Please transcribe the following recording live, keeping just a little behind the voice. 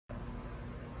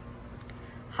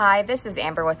Hi, this is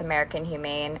Amber with American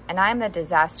Humane, and I'm the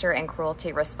Disaster and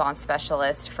Cruelty Response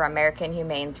Specialist for American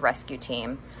Humane's rescue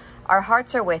team. Our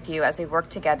hearts are with you as we work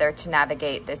together to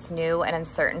navigate this new and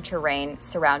uncertain terrain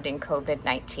surrounding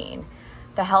COVID-19.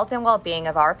 The health and well-being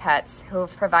of our pets, who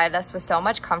have provided us with so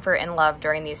much comfort and love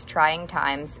during these trying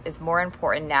times, is more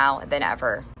important now than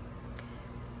ever.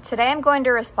 Today I'm going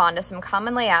to respond to some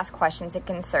commonly asked questions and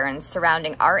concerns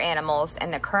surrounding our animals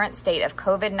and the current state of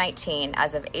COVID-19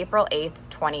 as of April 8th,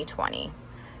 2020.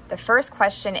 The first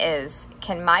question is,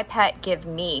 can my pet give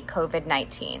me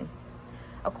COVID-19?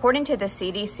 According to the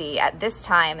CDC, at this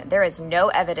time, there is no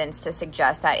evidence to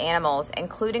suggest that animals,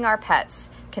 including our pets,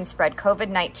 can spread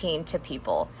COVID-19 to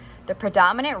people. The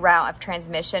predominant route of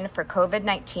transmission for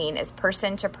COVID-19 is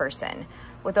person to person.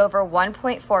 With over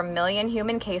 1.4 million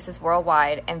human cases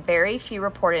worldwide and very few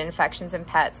reported infections in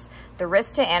pets, the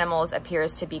risk to animals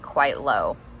appears to be quite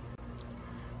low.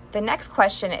 The next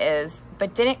question is,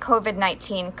 but didn't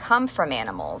COVID-19 come from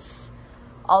animals?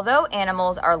 Although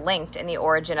animals are linked in the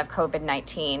origin of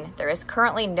COVID-19, there is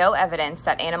currently no evidence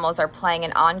that animals are playing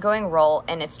an ongoing role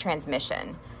in its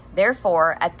transmission.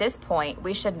 Therefore, at this point,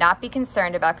 we should not be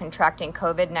concerned about contracting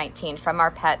COVID-19 from our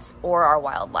pets or our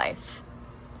wildlife.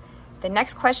 The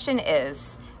next question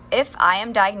is, if I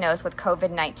am diagnosed with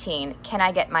COVID-19, can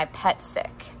I get my pet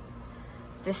sick?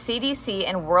 The CDC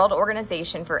and World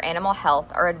Organization for Animal Health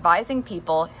are advising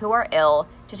people who are ill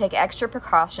to take extra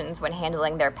precautions when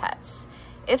handling their pets.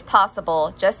 If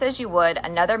possible, just as you would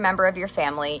another member of your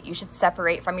family, you should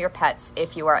separate from your pets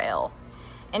if you are ill.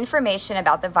 Information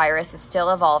about the virus is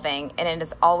still evolving, and it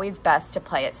is always best to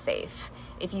play it safe.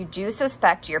 If you do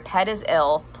suspect your pet is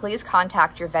ill, please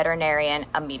contact your veterinarian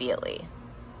immediately.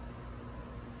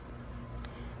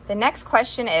 The next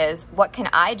question is, what can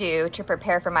I do to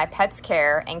prepare for my pet's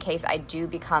care in case I do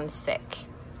become sick?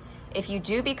 If you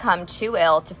do become too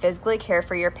ill to physically care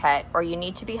for your pet or you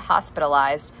need to be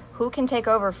hospitalized, who can take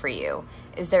over for you?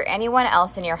 Is there anyone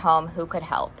else in your home who could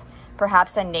help?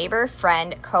 Perhaps a neighbor,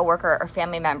 friend, coworker, or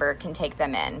family member can take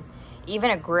them in.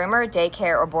 Even a groomer,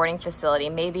 daycare, or boarding facility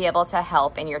may be able to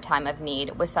help in your time of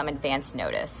need with some advance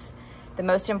notice. The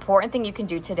most important thing you can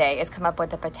do today is come up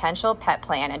with a potential pet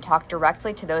plan and talk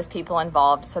directly to those people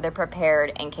involved so they're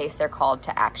prepared in case they're called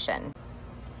to action.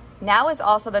 Now is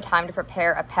also the time to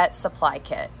prepare a pet supply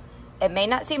kit. It may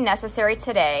not seem necessary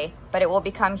today, but it will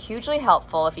become hugely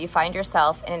helpful if you find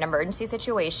yourself in an emergency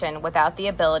situation without the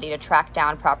ability to track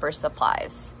down proper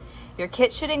supplies. Your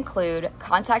kit should include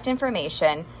contact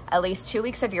information, at least 2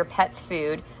 weeks of your pet's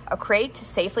food, a crate to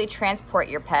safely transport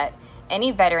your pet,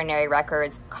 any veterinary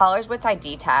records, collars with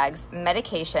ID tags,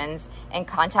 medications, and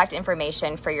contact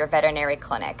information for your veterinary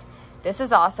clinic. This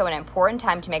is also an important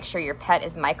time to make sure your pet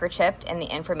is microchipped and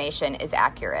the information is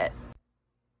accurate.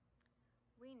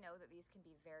 We know that these can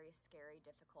be very scary,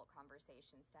 difficult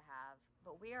conversations to have,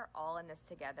 but we are all in this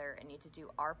together and need to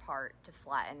do our part to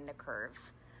flatten the curve.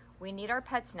 We need our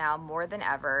pets now more than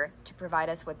ever to provide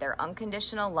us with their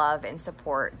unconditional love and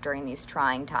support during these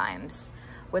trying times.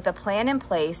 With a plan in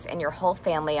place and your whole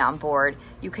family on board,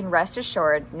 you can rest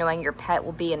assured knowing your pet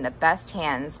will be in the best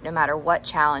hands no matter what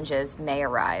challenges may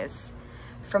arise.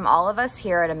 From all of us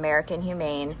here at American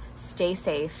Humane, stay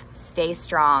safe, stay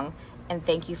strong, and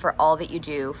thank you for all that you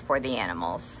do for the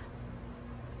animals.